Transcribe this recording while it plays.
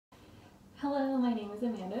Hello, my name is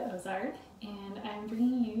Amanda Ozard, and I'm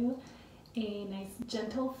bringing you a nice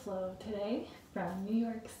gentle flow today from New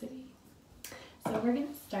York City. So we're going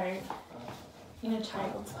to start in a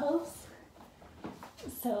child's pose.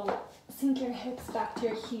 So sink your hips back to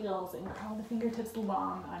your heels and curl the fingertips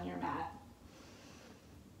long on your mat.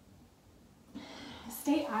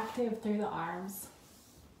 Stay active through the arms.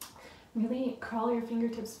 Really crawl your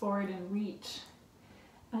fingertips forward and reach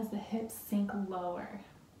as the hips sink lower.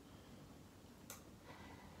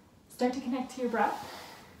 Start to connect to your breath.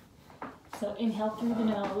 So inhale through the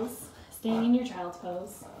nose, staying in your child's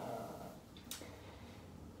pose.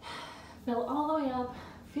 Fill all the way up,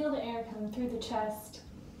 feel the air coming through the chest,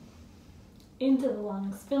 into the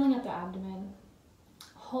lungs, filling up the abdomen.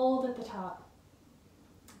 Hold at the top.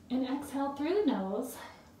 And exhale through the nose,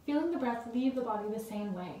 feeling the breath leave the body the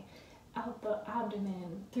same way. Out the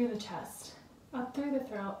abdomen, through the chest, up through the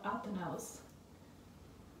throat, out the nose.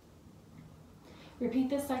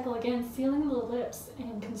 Repeat this cycle again, sealing the lips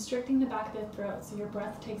and constricting the back of the throat so your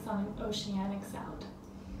breath takes on an oceanic sound.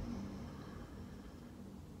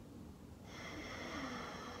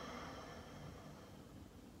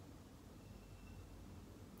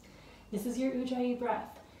 This is your Ujjayi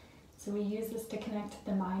breath. So we use this to connect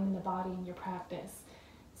the mind and the body in your practice.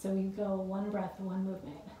 So we go one breath, one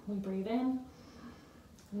movement. We breathe in,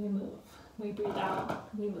 we move. We breathe out,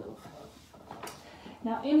 we move.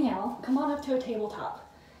 Now inhale, come on up to a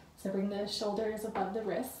tabletop. So bring the shoulders above the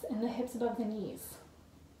wrists and the hips above the knees.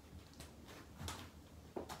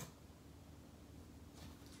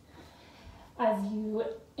 As you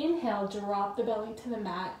inhale, drop the belly to the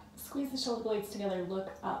mat, squeeze the shoulder blades together,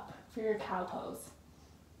 look up for your cow pose.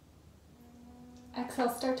 Exhale,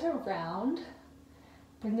 start to round.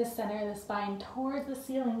 Bring the center of the spine towards the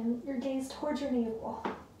ceiling and your gaze towards your navel,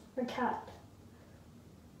 for cat.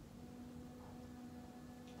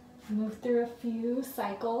 Move through a few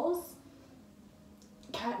cycles.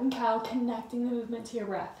 Cat and cow, connecting the movement to your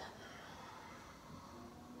breath.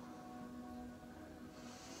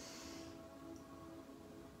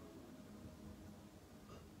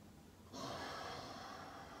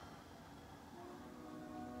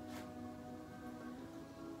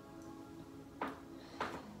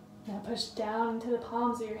 Now push down into the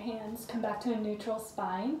palms of your hands. Come back to a neutral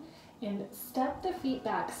spine and step the feet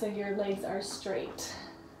back so your legs are straight.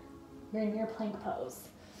 You're in your plank pose.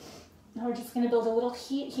 Now we're just going to build a little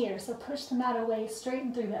heat here. So push the mat away,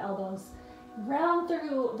 straighten through the elbows. Round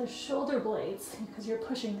through the shoulder blades because you're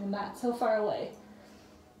pushing the mat so far away.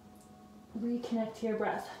 Reconnect to your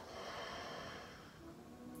breath.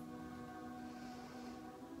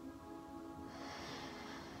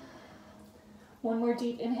 One more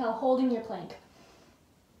deep inhale, holding your plank.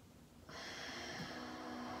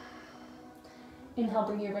 Inhale,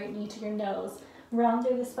 bring your right knee to your nose. Round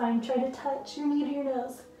through the spine, try to touch your knee to your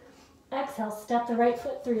nose. Exhale, step the right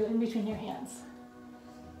foot through in between your hands.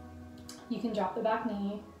 You can drop the back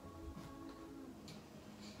knee.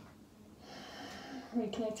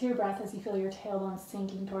 Reconnect to your breath as you feel your tailbone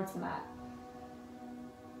sinking towards the mat.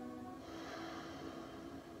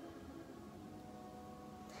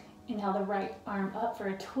 Inhale the right arm up for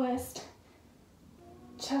a twist.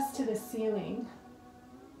 Chest to the ceiling.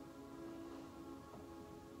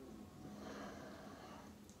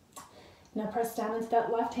 Now press down into that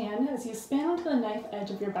left hand as you spin onto the knife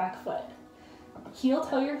edge of your back foot. Heel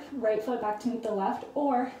toe your right foot back to meet the left,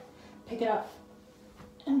 or pick it up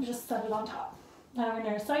and just set it on top. Now we're in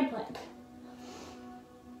our side plank.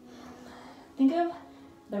 Think of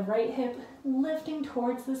the right hip lifting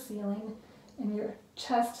towards the ceiling and your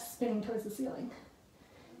chest spinning towards the ceiling.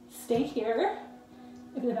 Stay here.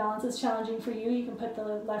 If the balance is challenging for you, you can put the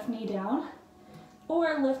left knee down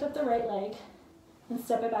or lift up the right leg and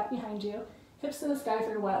step it back behind you. Hips to the sky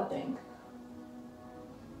for your wild thing.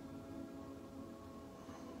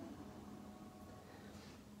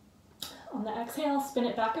 On the exhale, spin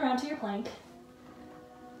it back around to your plank.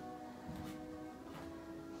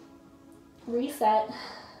 Reset.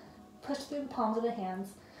 Push through the palms of the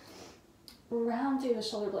hands. Round through the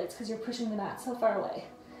shoulder blades because you're pushing the mat so far away.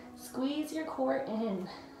 Squeeze your core in.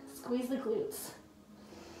 Squeeze the glutes.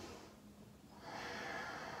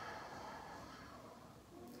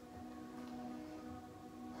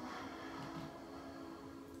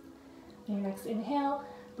 Your next inhale,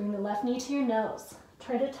 bring the left knee to your nose.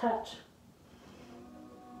 Try to touch.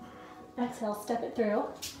 Exhale, step it through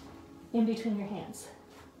in between your hands.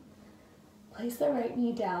 Place the right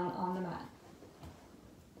knee down on the mat.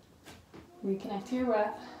 Reconnect to your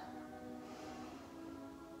breath.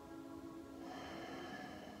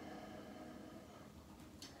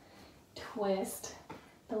 Twist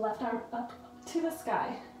the left arm up to the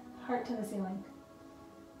sky. heart to the ceiling.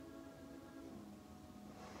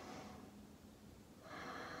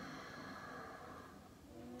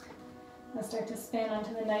 Now start to spin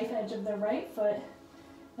onto the knife edge of the right foot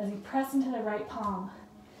as you press into the right palm.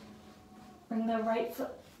 Bring the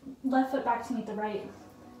left foot back to meet the right.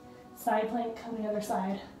 Side plank on the other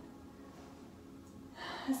side.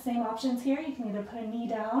 Same options here. You can either put a knee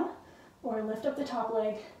down or lift up the top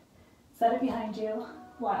leg, set it behind you,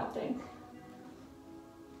 wild thing.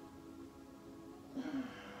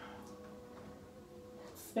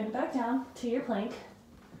 Spin it back down to your plank.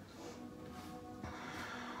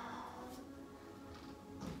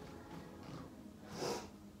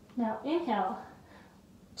 Now inhale,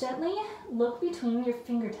 gently look between your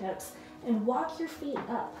fingertips and walk your feet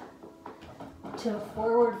up to a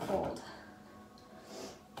forward fold.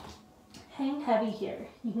 Hang heavy here.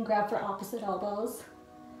 You can grab for opposite elbows.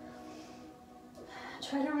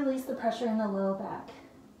 Try to release the pressure in the low back.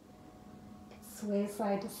 Sway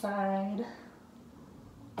side to side.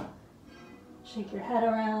 Shake your head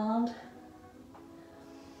around.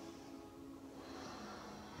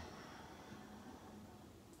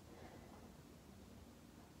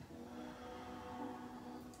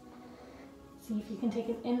 See if you can take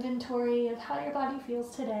an inventory of how your body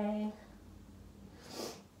feels today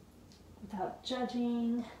without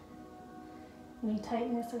judging any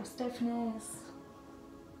tightness or stiffness.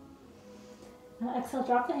 Now exhale,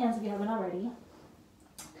 drop the hands if you haven't already.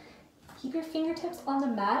 Keep your fingertips on the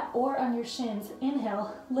mat or on your shins.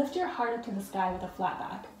 Inhale, lift your heart up to the sky with a flat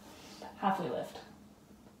back. Halfway lift.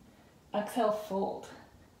 Exhale, fold.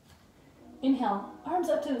 Inhale, arms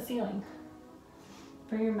up to the ceiling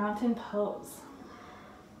for your mountain pose.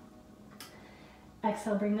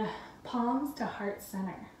 Exhale, bring the palms to heart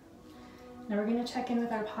center. Now we're going to check in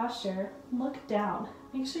with our posture. Look down.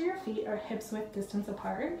 Make sure your feet are hips width distance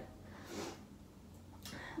apart.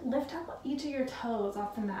 Lift up each of your toes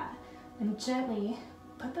off the mat and gently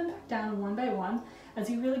put them back down one by one as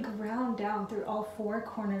you really ground down through all four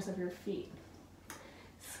corners of your feet.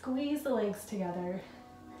 Squeeze the legs together.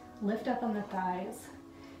 Lift up on the thighs.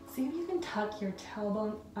 See if you can tuck your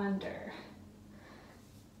tailbone under.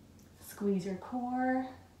 Squeeze your core.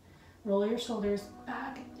 Roll your shoulders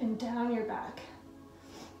back and down your back.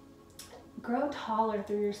 Grow taller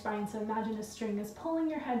through your spine, so imagine a string is pulling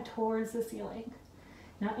your head towards the ceiling.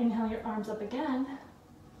 Now inhale your arms up again.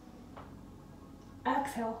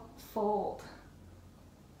 Exhale, fold.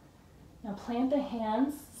 Now plant the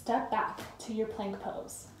hands, step back to your plank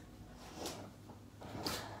pose.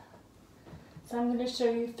 So I'm going to show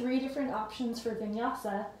you 3 different options for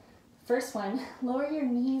Vinyasa. First one, lower your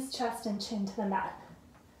knees, chest, and chin to the mat.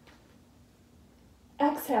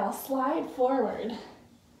 Exhale, slide forward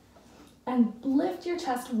and lift your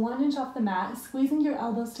chest 1 inch off the mat, squeezing your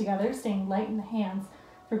elbows together, staying light in the hands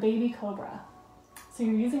for baby cobra. So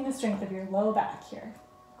you're using the strength of your low back here.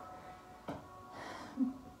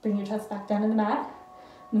 Bring your chest back down to the mat.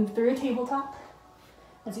 Move through a tabletop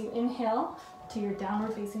as you inhale to your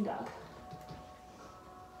downward facing dog.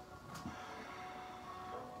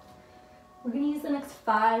 We're going to use the next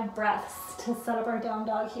 5 breaths to set up our down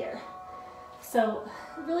dog here. So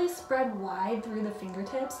really spread wide through the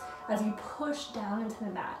fingertips as you push down into the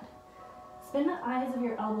mat. Spin the eyes of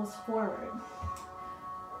your elbows forward.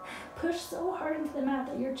 Push so hard into the mat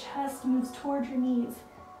that your chest moves towards your knees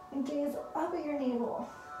and gaze up at your navel.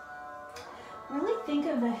 Really think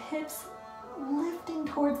of the hips lifting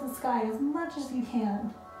towards the sky as much as you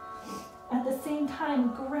can. At the same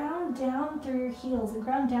time, ground down through your heels and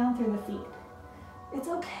ground down through the feet. It's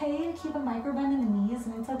okay to keep a micro bend in the knees,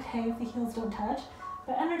 and it's okay if the heels don't touch,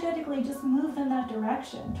 but energetically just move them that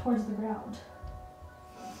direction towards the ground.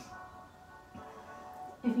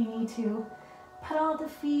 If you need to pedal out the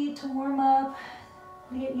feet to warm up,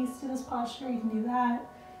 to get used to this posture, you can do that.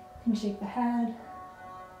 You can shake the head.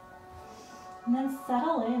 And then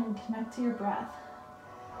settle in and connect to your breath.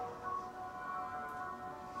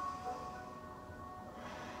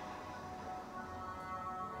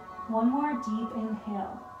 One more deep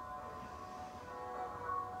inhale.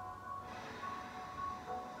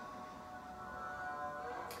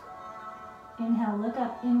 Inhale, look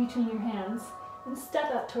up in between your hands and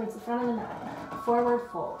step up towards the front of the mat. Forward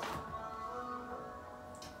fold.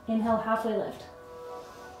 Inhale, halfway lift.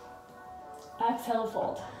 Exhale,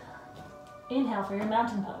 fold. Inhale for your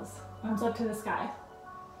mountain pose. Arms up to the sky.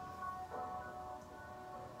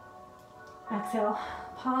 Exhale,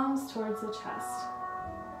 palms towards the chest.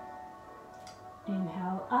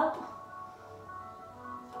 Inhale up.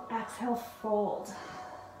 Exhale, fold.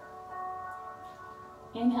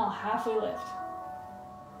 Inhale, halfway lift.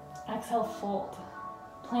 Exhale, fold.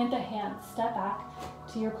 plant the hands, step back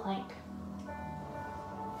to your plank.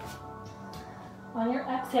 On your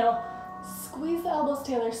exhale, squeeze the elbows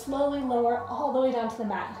together, slowly lower all the way down to the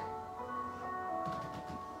mat.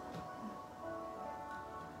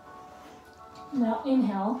 Now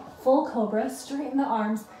inhale, full cobra, straighten the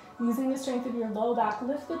arms, using the strength of your low back,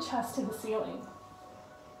 lift the chest to the ceiling.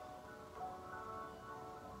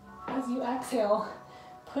 As you exhale,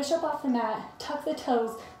 push up off the mat, tuck the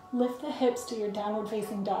toes, lift the hips to your downward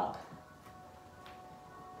facing dog.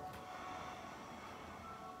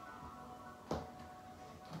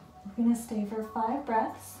 We're going to stay for 5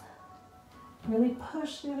 breaths. Really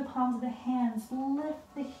push through the palms of the hands,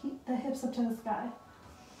 lift the hips up to the sky.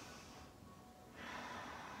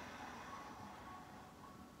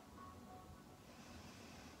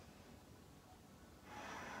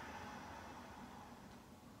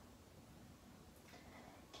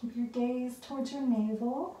 Keep your gaze towards your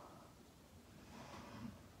navel.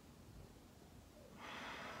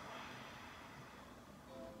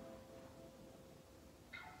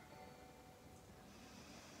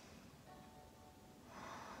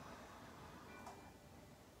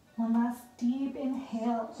 One last deep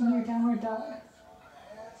inhale in your downward dog.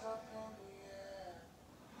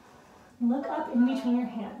 Look up in between your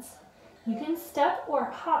hands. You can step or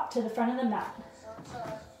hop to the front of the mat.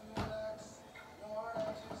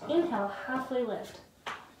 Inhale, halfway lift.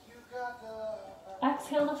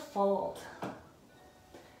 Exhale to fold.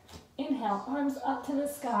 Inhale, arms up to the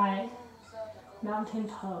sky, mountain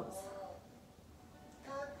pose.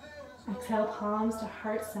 Exhale, palms to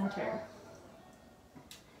heart center.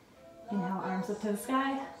 Inhale, arms up to the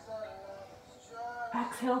sky.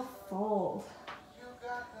 Exhale, fold.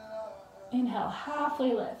 Inhale,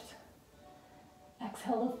 halfway lift.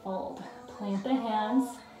 Exhale to fold. Plant the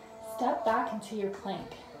hands, step back into your plank.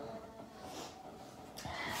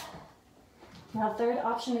 Now third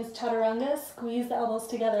option is chaturanga. Squeeze the elbows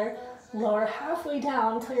together, lower halfway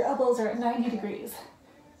down until your elbows are at 90 degrees.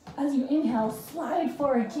 As you inhale, slide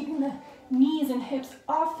forward, keeping the knees and hips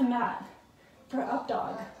off the mat for up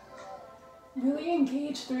dog. Really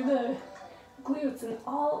engage through the glutes and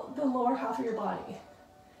all the lower half of your body.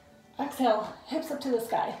 Exhale, hips up to the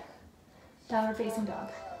sky. Downward facing dog.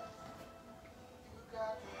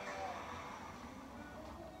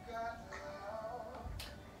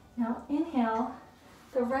 Now inhale,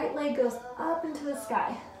 the right leg goes up into the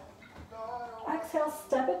sky. Exhale,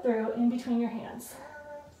 step it through in between your hands.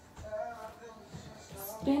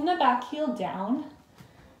 Spin the back heel down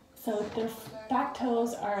so the back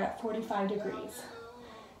toes are at 45 degrees.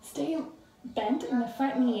 Stay bent in the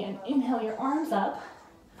front knee and inhale your arms up,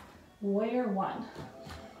 warrior one.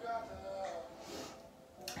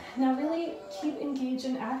 Now really keep engaged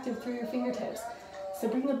and active through your fingertips. So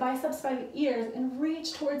bring the biceps by the ears and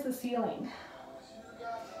reach towards the ceiling.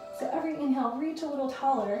 So every inhale, reach a little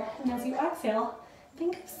taller, and as you exhale,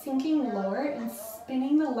 think of sinking lower and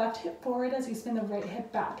spinning the left hip forward as you spin the right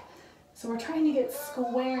hip back. So we're trying to get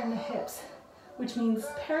square in the hips, which means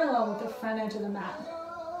parallel with the front edge of the mat.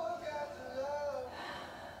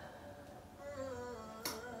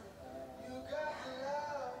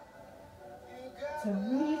 So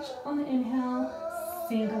reach on the inhale,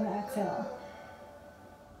 sink on the exhale.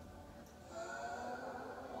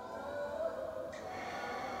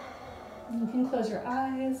 You can close your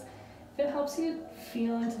eyes if it helps you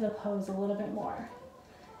feel into the pose a little bit more.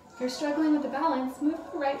 If you're struggling with the balance, move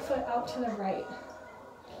the right foot out to the right.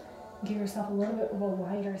 Give yourself a little bit of a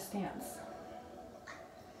wider stance.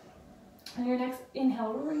 On your next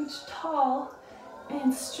inhale, reach tall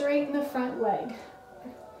and straighten the front leg.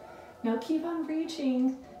 Now keep on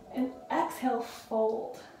reaching and exhale,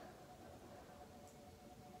 fold.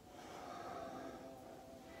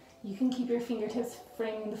 You can keep your fingertips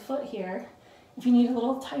framing the foot here. If you need a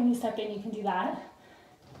little tiny step in, you can do that.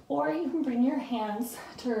 Or you can bring your hands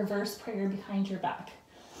to reverse prayer behind your back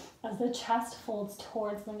as the chest folds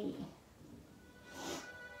towards the knee.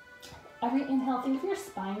 Every inhale, think of your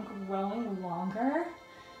spine growing longer.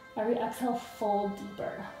 Every exhale, fold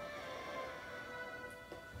deeper.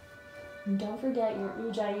 And don't forget your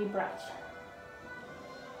Ujjayi breath.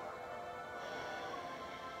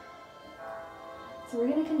 So we're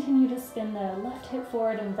going to continue to spin the left hip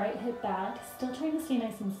forward and right hip back, still trying to stay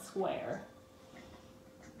nice and square.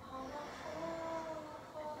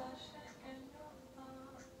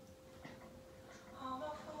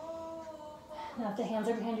 Now if the hands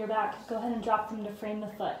are behind your back, go ahead and drop them to frame the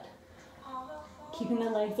foot. Keeping the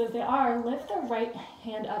legs as they are, lift the right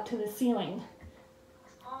hand up to the ceiling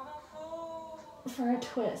for a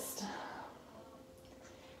twist.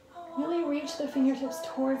 Really reach the fingertips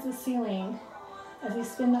towards the ceiling as you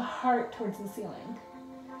spin the heart towards the ceiling.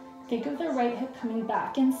 Think of the right hip coming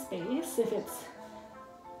back in space if it's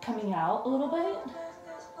coming out a little bit.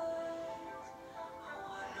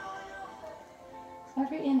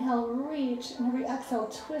 Every inhale, reach, and every exhale,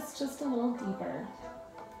 twist just a little deeper.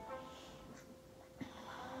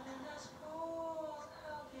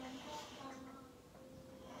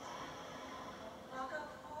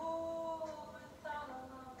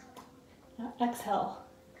 Now exhale,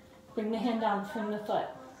 bring the hand down from the foot.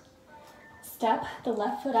 Step the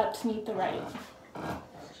left foot up to meet the right.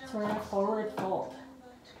 So we're in a forward fold.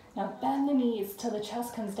 Now bend the knees till the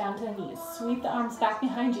chest comes down to the knees. Sweep the arms back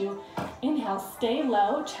behind you. Inhale, stay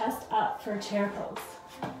low, chest up for chair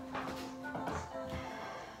pose.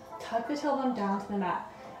 Tuck the tailbone down to the mat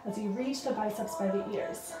as you reach the biceps by the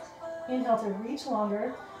ears. Inhale to reach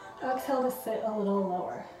longer. Exhale to sit a little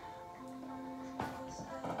lower.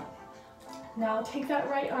 Now take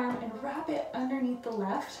that right arm and wrap it underneath the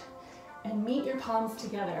left and meet your palms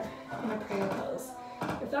together in a prayer pose.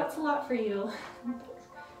 If that's a lot for you,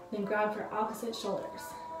 then grab for opposite shoulders.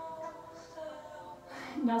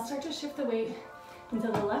 Now start to shift the weight into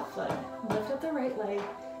the left foot. Lift up the right leg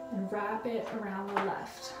and wrap it around the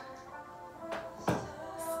left.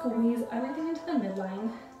 Squeeze everything into the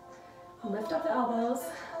midline. Lift up the elbows,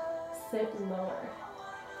 sit lower.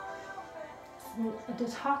 A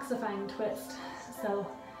detoxifying twist. So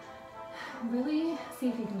really see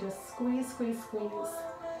if you can just squeeze, squeeze, squeeze.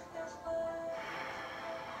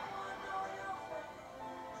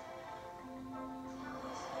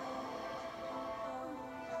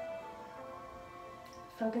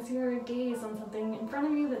 Focus your gaze on something in front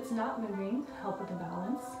of you that's not moving. Help with the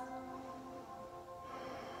balance.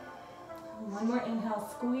 One more inhale,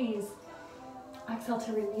 squeeze. Exhale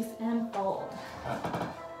to release and fold.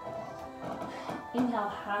 Inhale,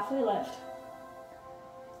 halfway lift.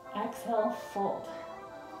 Exhale, fold.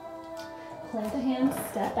 Plant the hands,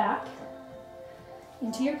 step back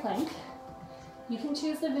into your plank. You can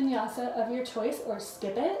choose the vinyasa of your choice or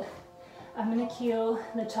skip it. I'm going to cue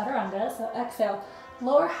the chaturanga, so exhale,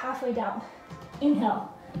 lower halfway down.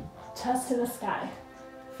 Inhale, chest to the sky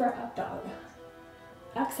for up dog.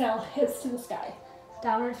 Exhale, hips to the sky,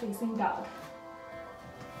 downward facing dog.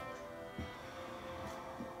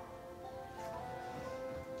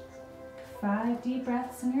 Five deep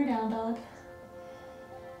breaths in your down dog.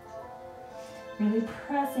 Really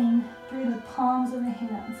pressing through the palms of the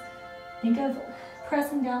hands. Think of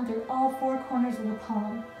pressing down through all four corners of the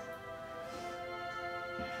palm.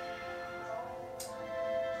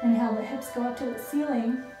 Inhale, the hips go up to the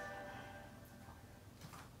ceiling.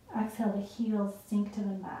 Exhale, the heels sink to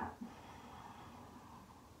the mat.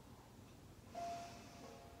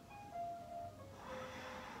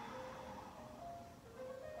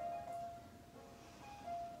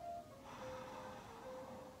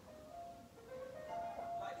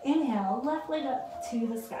 Inhale, left leg up to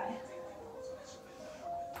the sky.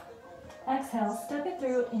 Exhale, step it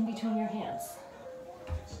through in between your hands.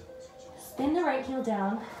 Spin the right heel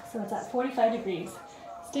down so it's at 45 degrees.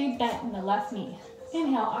 Stay bent in the left knee.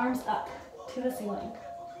 Inhale, arms up to the ceiling.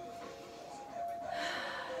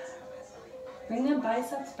 Bring the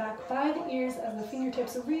biceps back by the ears as the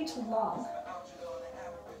fingertips reach long.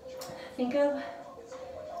 Think of,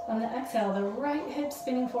 on the exhale, the right hip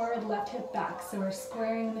spinning forward, left hip back. So we're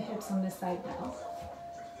squaring the hips on this side now.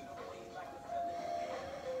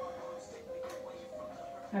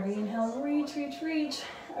 Every inhale, reach, reach, reach.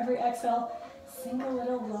 Every exhale, sink a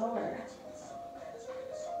little lower.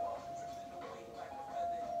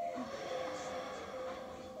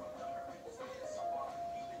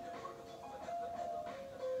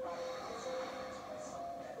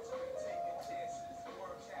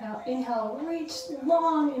 Now inhale, reach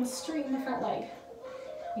long and straighten the front leg.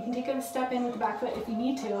 You can take a step in with the back foot if you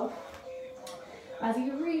need to. As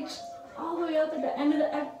you reach all the way up at the end of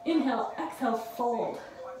the inhale, exhale, fold.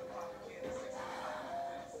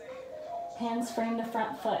 Hands frame the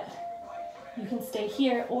front foot. You can stay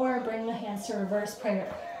here or bring the hands to reverse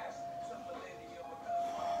prayer.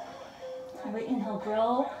 Every inhale,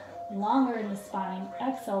 grow longer in the spine.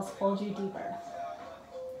 Exhales, fold you deeper.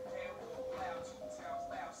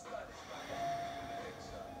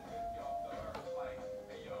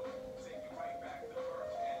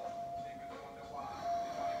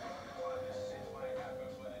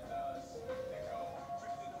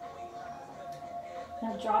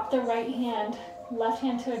 Now drop the right hand, left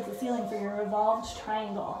hand towards the ceiling for your revolved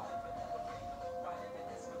triangle.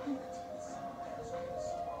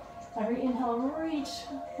 Every inhale, reach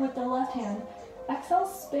with the left hand. Exhale,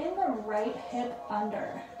 spin the right hip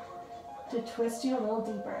under to twist you a little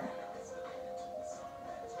deeper.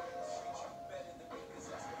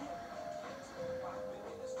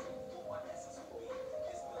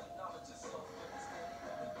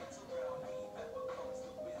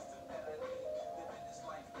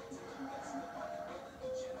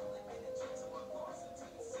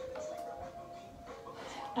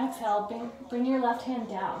 Exhale, bring your left hand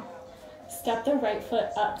down. Step the right foot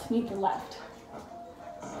up to meet the left.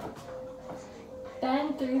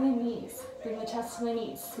 Bend through the knees. Bring the chest to the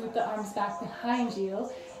knees. Sweep the arms back behind you.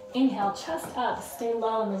 Inhale, chest up. Stay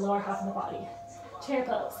low in the lower half of the body. Chair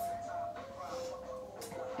pose.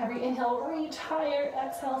 Every inhale, reach higher.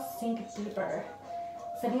 Exhale, sink deeper.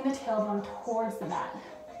 Sending the tailbone towards the mat.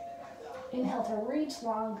 Inhale to reach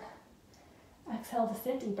long. Exhale to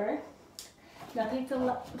sit deeper. Now take the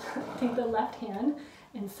left hand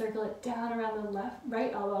and circle it down around the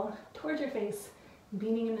right elbow towards your face,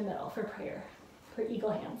 beaming in the middle for prayer, for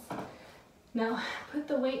eagle hands. Now put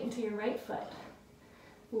the weight into your right foot.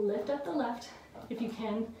 Lift up the left. If you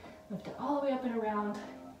can, lift it all the way up and around,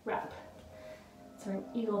 wrap. So an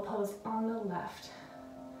eagle pose on the left.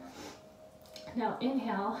 Now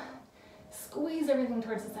inhale, squeeze everything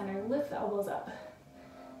towards the center, lift the elbows up.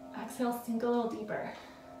 Exhale, sink a little deeper.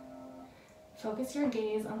 Focus your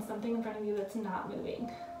gaze on something in front of you that's not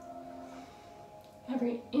moving.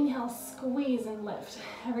 Every inhale, squeeze and lift.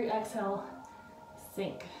 Every exhale,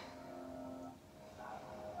 sink.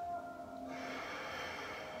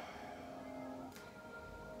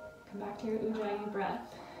 Come back to your Ujjayi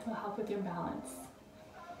breath. It'll help with your balance.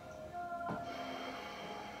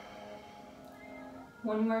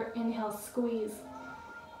 One more inhale, squeeze.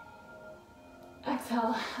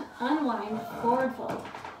 Exhale, unwind, forward fold.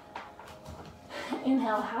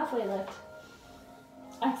 Inhale, halfway lift.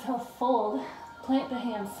 Exhale, fold. Plant the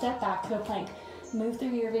hands, step back to a plank. Move through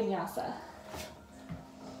your vinyasa.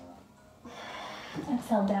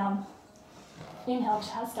 Exhale, down. Inhale,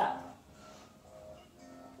 chest up.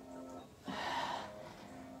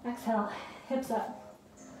 Exhale, hips up.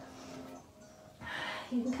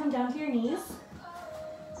 You can come down to your knees.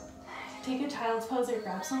 Take a child's pose or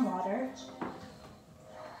grab some water.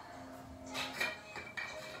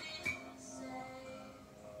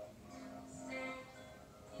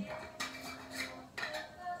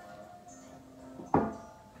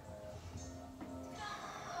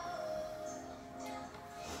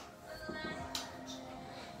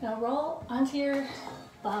 Now roll onto your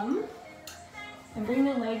bum and bring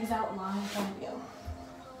the legs out long in front of you.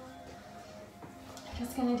 I'm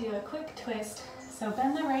just going to do a quick twist. So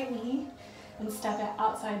bend the right knee and step it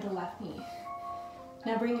outside the left knee.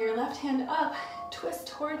 Now bring your left hand up, twist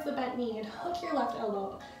towards the bent knee and hook your left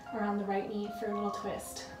elbow around the right knee for a little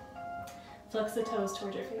twist. Flex the toes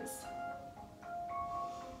towards your face.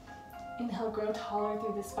 Inhale, grow taller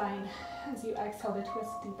through the spine as you exhale to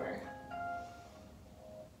twist deeper.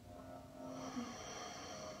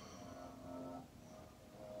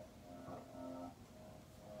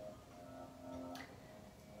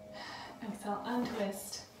 Exhale,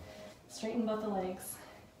 untwist. Straighten both the legs.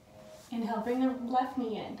 Inhale, bring the left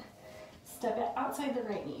knee in. Step it outside the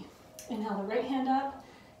right knee. Inhale, the right hand up.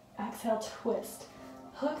 Exhale, twist.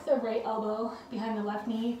 Hook the right elbow behind the left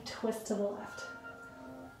knee, twist to the left.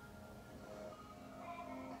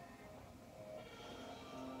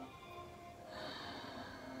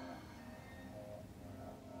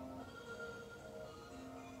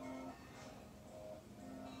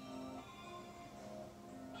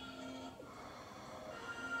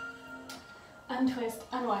 Untwist,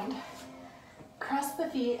 unwind. Cross the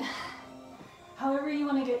feet. However you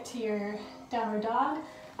want to get to your downward dog.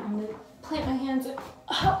 I'm going to plant my hands and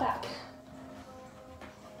hop back.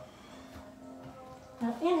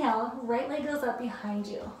 Now inhale, right leg goes up behind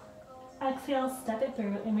you. Exhale, step it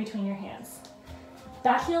through in between your hands.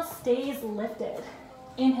 Back heel stays lifted.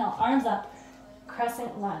 Inhale, arms up,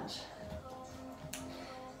 crescent lunge.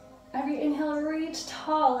 Every inhale, reach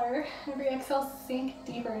taller. Every exhale, sink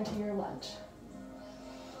deeper into your lunge.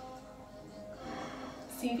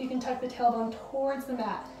 See if you can tuck the tailbone towards the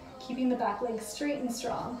mat, keeping the back leg straight and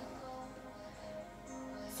strong.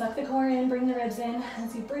 Suck the core in, bring the ribs in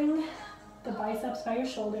as you bring the biceps by your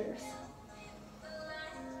shoulders.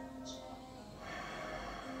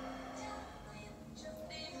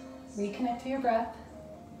 Reconnect to your breath.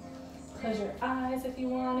 Close your eyes if you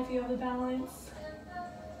want, if you have the balance.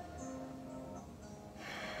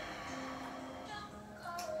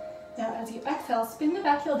 Now as you exhale, spin the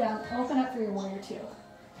back heel down, open up for your warrior two.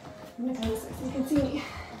 I'm going to come this way so you can see me.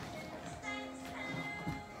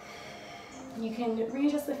 You can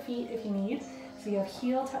readjust the feet if you need, so you have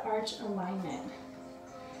heel to arch alignment.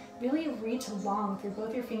 Really reach long through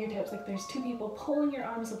both your fingertips like there's two people pulling your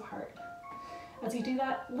arms apart. As you do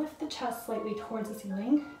that, lift the chest slightly towards the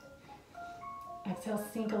ceiling. Exhale,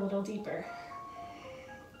 sink a little deeper.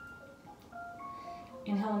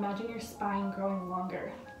 Inhale, imagine your spine growing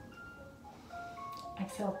longer.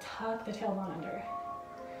 Exhale, tuck the tailbone under.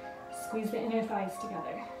 Squeeze the inner thighs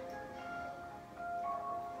together.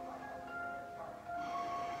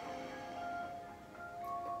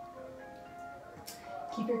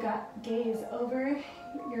 Keep your gaze over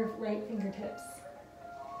your right fingertips.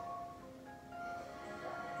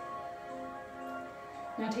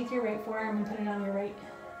 Now take your right forearm and put it on your right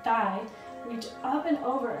thigh. Reach up and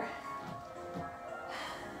over.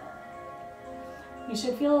 You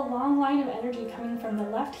should feel a long line of energy coming from the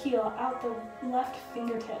left heel out the left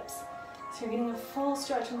fingertips. So you're getting a full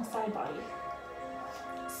stretch in the side body.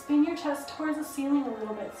 Spin your chest towards the ceiling a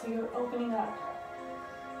little bit so you're opening up.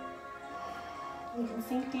 You can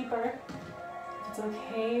sink deeper if it's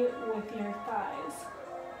okay with your thighs.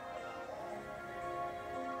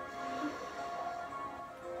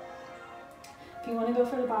 If you want to go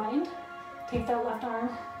for the bind, take that left arm,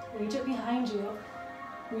 reach it behind you,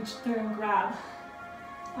 reach through and grab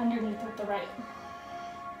underneath with the right.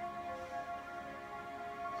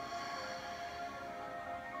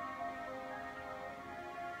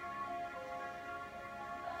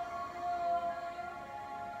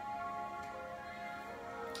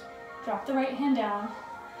 Drop the right hand down,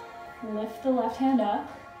 lift the left hand up.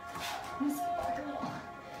 Let me scoot back a little.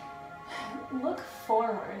 Look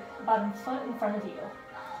forward, about a foot in front of you.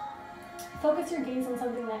 Focus your gaze on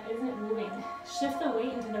something that isn't moving. Shift the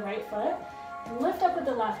weight into the right foot. Lift up with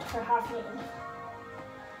the left for half moon.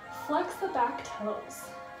 Flex the back toes.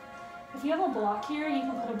 If you have a block here, you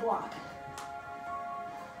can put a block.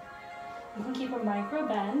 You can keep a micro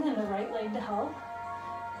bend in the right leg to help.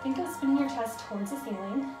 Think of spinning your chest towards the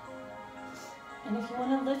ceiling. And if you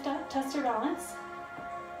want to lift up, test your balance.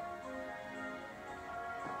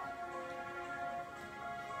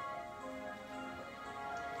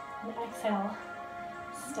 And exhale.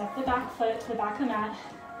 Step the back foot to the back of the mat.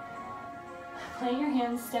 Plant your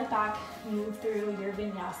hands, step back, move through your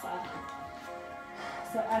vinyasa.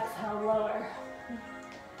 So exhale, lower.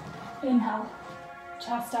 Inhale,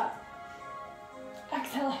 chest up.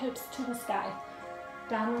 Exhale, hips to the sky.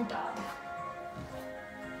 Downward dog.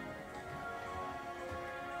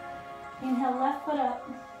 Inhale, left foot up.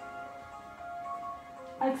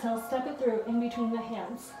 Exhale, step it through in between the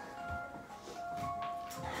hands.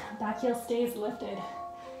 Back heel stays lifted.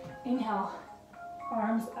 Inhale,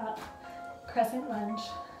 arms up, crescent lunge.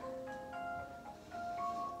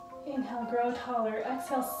 Inhale, grow taller.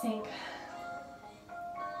 Exhale, sink.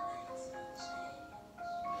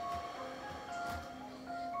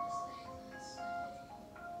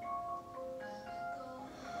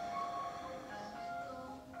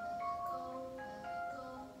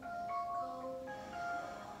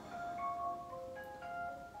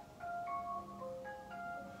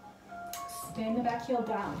 Spin the back heel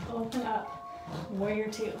down, open up, warrior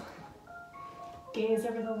two. Gaze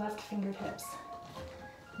over the left fingertips.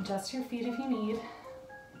 Adjust your feet if you need.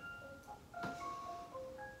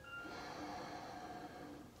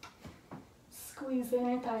 Squeeze the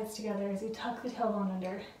inner thighs together as you tuck the tailbone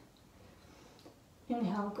under.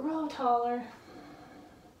 Inhale, grow taller.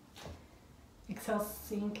 Exhale,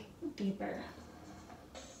 sink deeper.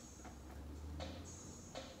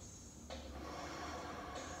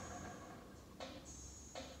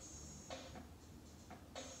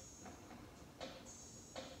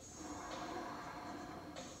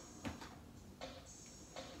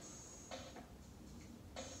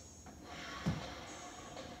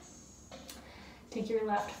 Take your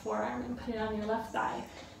left forearm and put it on your left thigh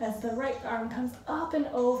as the right arm comes up and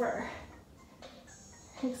over.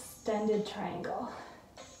 Extended triangle.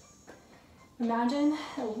 Imagine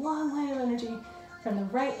a long line of energy from the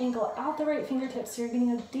right ankle out the right fingertips so you're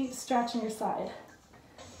getting a deep stretch in your side.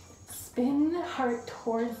 Spin the heart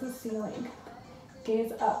towards the ceiling.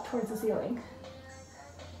 Gaze up towards the ceiling.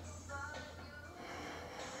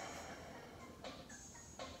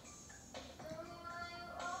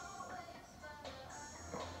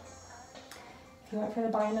 If you went for the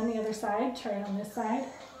bind on the other side, try it on this side.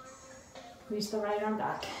 Reach the right arm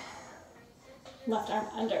back. Left arm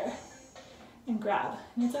under. And grab.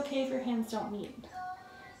 And it's okay if your hands don't meet.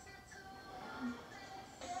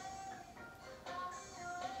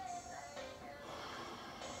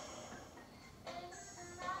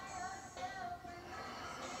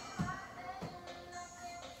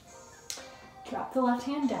 Drop the left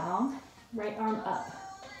hand down, right arm up.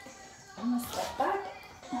 I'm gonna step back,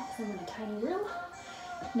 I'm in a tiny room.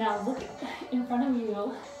 Now look in front of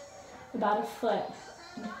you about a foot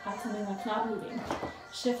at something that's not moving.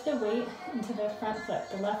 Shift the weight into the front foot,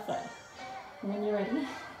 the left foot. And when you're ready,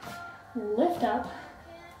 lift up,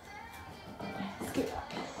 scoot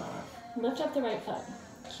back. Lift up the right foot,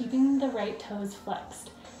 keeping the right toes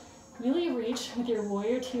flexed. Really reach with your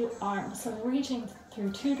warrior two arm, so reaching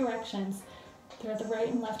through two directions throughout the right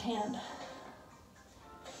and left hand.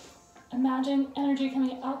 Imagine energy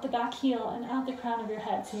coming out the back heel and out the crown of your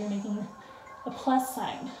head, so you're making a plus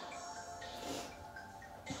sign.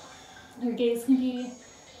 Your gaze can be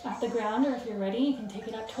at the ground, or if you're ready, you can take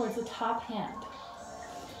it up towards the top hand.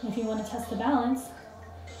 And if you want to test the balance,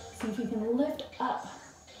 see if you can lift up.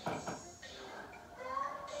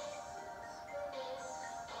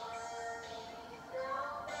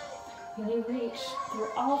 Really reach through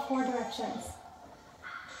all four directions.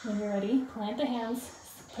 When you're ready, plant the hands,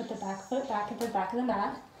 put the back foot back at the back of the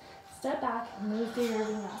mat, step back, and move through your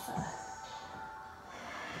vinyasa.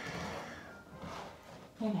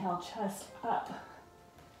 Inhale, chest up.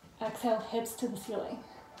 Exhale, hips to the ceiling.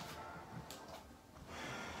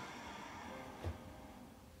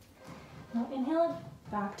 Now inhale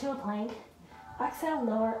back to a plank. Exhale,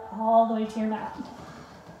 lower all the way to your mat.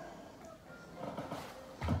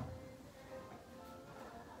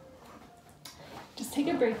 Just take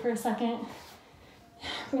a break for a second.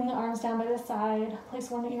 Bring the arms down by the side.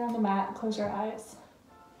 Place one ear on the mat. Close your eyes.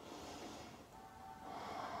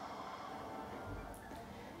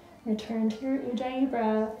 Return to your Ujjayi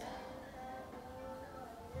breath.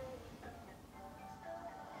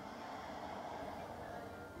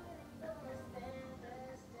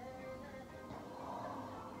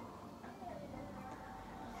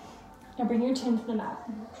 Now bring your chin to the mat.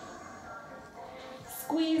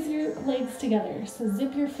 Squeeze your legs together. So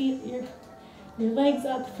zip your feet, your legs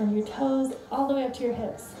up from your toes all the way up to your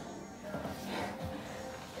hips.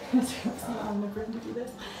 I'm never going to do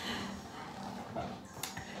this.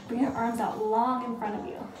 Bring your arms out long in front of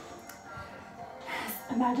you.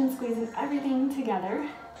 Imagine squeezing everything together.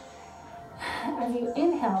 As you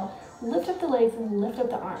inhale, lift up the legs and lift up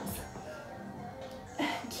the arms.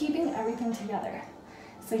 Keeping everything together.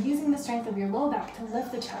 So using the strength of your low back to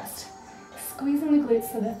lift the chest. Squeezing the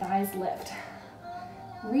glutes so the thighs lift.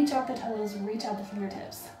 Reach out the toes, reach out the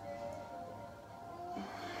fingertips.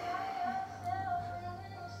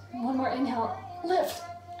 One more inhale, lift,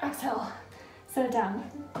 exhale. Set it down.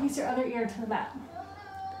 Place your other ear to the mat.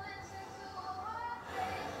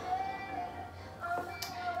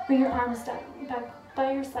 Bring your arms down, back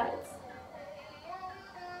by your sides.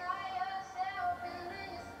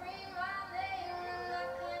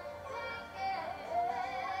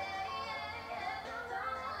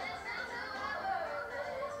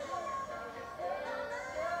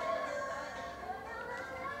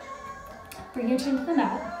 Bring your chin to the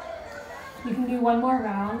mat. You can do one more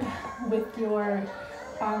round with your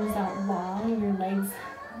arms out long and your legs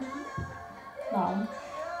long.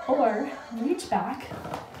 Or reach back,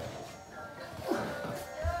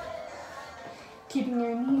 keeping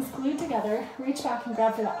your knees glued together. Reach back and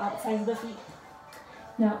grab for the outside of the feet.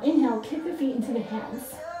 Now inhale, kick the feet into the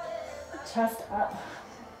hands. Chest up.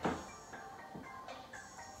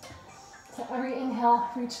 So every inhale,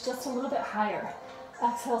 reach just a little bit higher.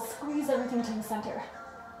 Exhale, squeeze everything to the center.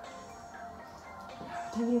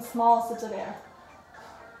 Taking small sips of air.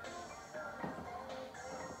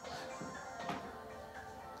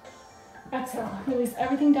 Exhale, release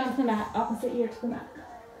everything down to the mat, opposite ear to the mat.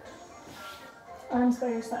 Arms by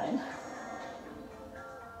your side.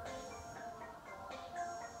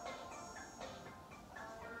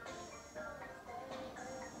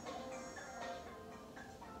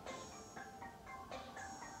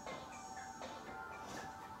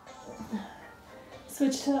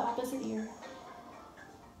 Switch to the opposite ear.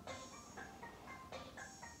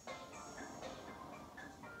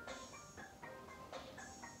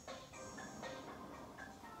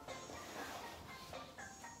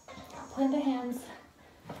 Plant the hands.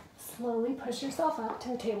 Slowly push yourself up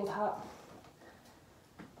to a tabletop.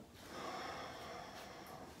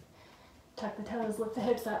 Tuck the toes, lift the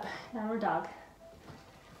hips up. Downward dog.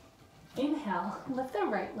 Inhale, lift the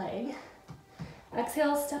right leg.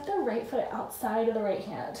 Exhale, step the right foot outside of the right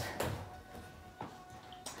hand.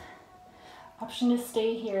 Option to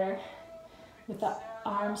stay here with the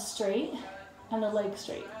arms straight and the legs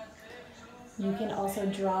straight. You can also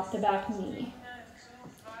drop the back knee.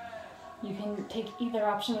 You can take either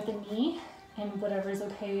option with the knee and whatever is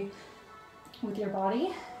okay with your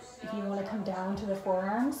body. If you want to come down to the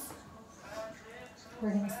forearms,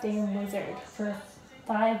 we're going to stay in lizard for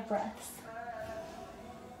 5 breaths.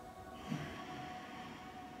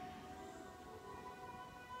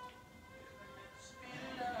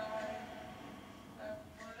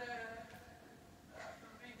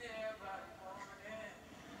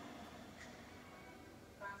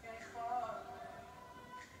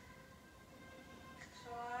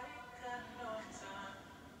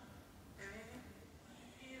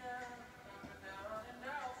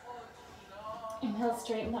 Inhale,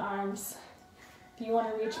 straighten the arms. If you want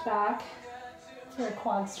to reach back for a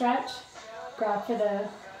quad stretch, grab for the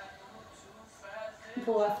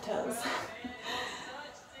beautiful left toes.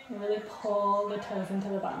 And really pull the toes into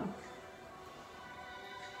the bum.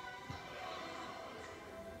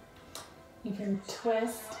 You can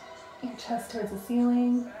twist your chest towards the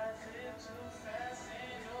ceiling.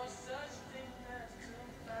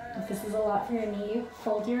 If this is a lot for your knee,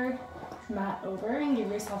 fold your mat over and give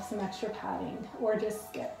yourself some extra padding, or just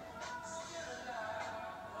skip.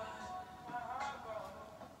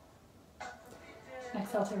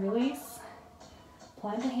 Exhale to release.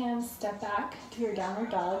 Plant the hands, step back to your downward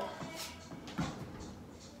dog.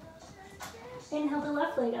 Inhale the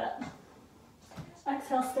left leg up.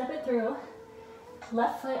 Exhale, step it through.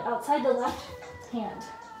 Left foot outside the left hand.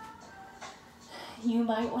 You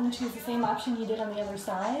might want to choose the same option you did on the other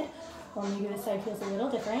side, or maybe this side feels a little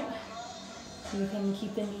different. You can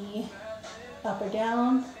keep the knee up or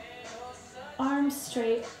down, arms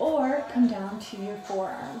straight, or come down to your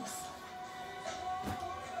forearms.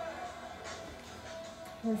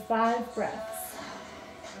 For 5 breaths.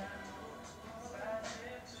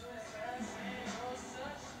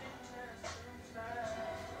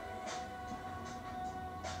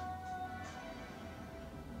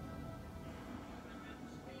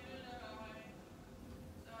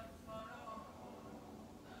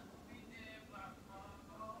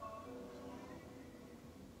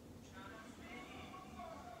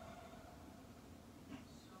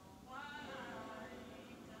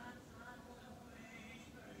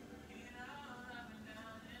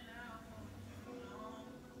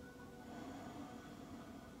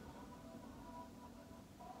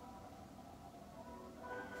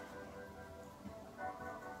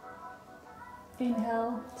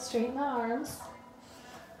 Inhale, straighten the arms.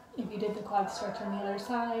 If you did the quad stretch on the other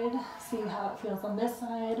side, see how it feels on this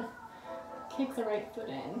side. Kick the right foot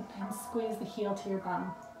in and squeeze the heel to your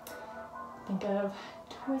bum. Think of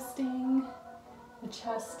twisting the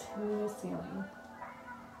chest to the ceiling.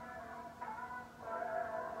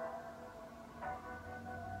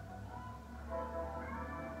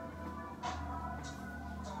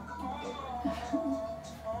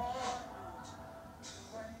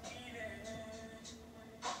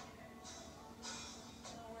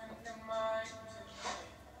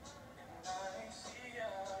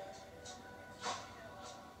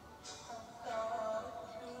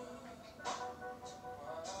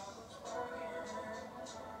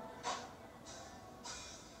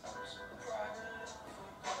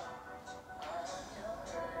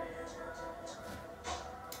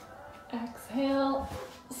 Exhale,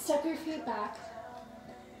 step your feet back.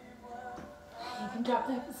 You can drop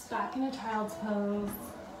the hips back in a child's pose.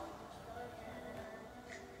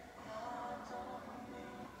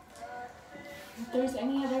 If there's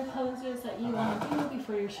any other poses that you want to do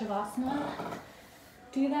before your Shavasana,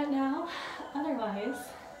 do that now. Otherwise,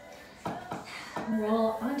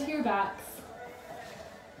 roll onto your backs.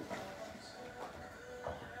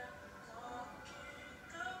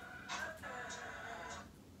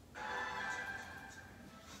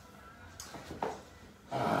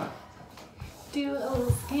 Do a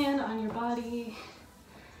little scan on your body.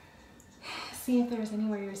 See if there's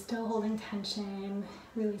anywhere you're still holding tension.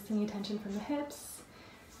 Release any tension from the hips,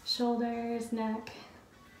 shoulders, neck.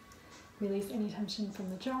 Release any tension from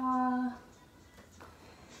the jaw.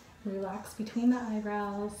 Relax between the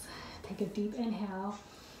eyebrows. Take a deep inhale.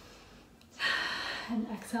 And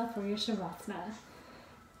exhale for your Shavasana.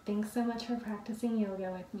 Thanks so much for practicing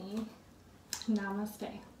yoga with me.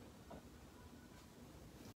 Namaste.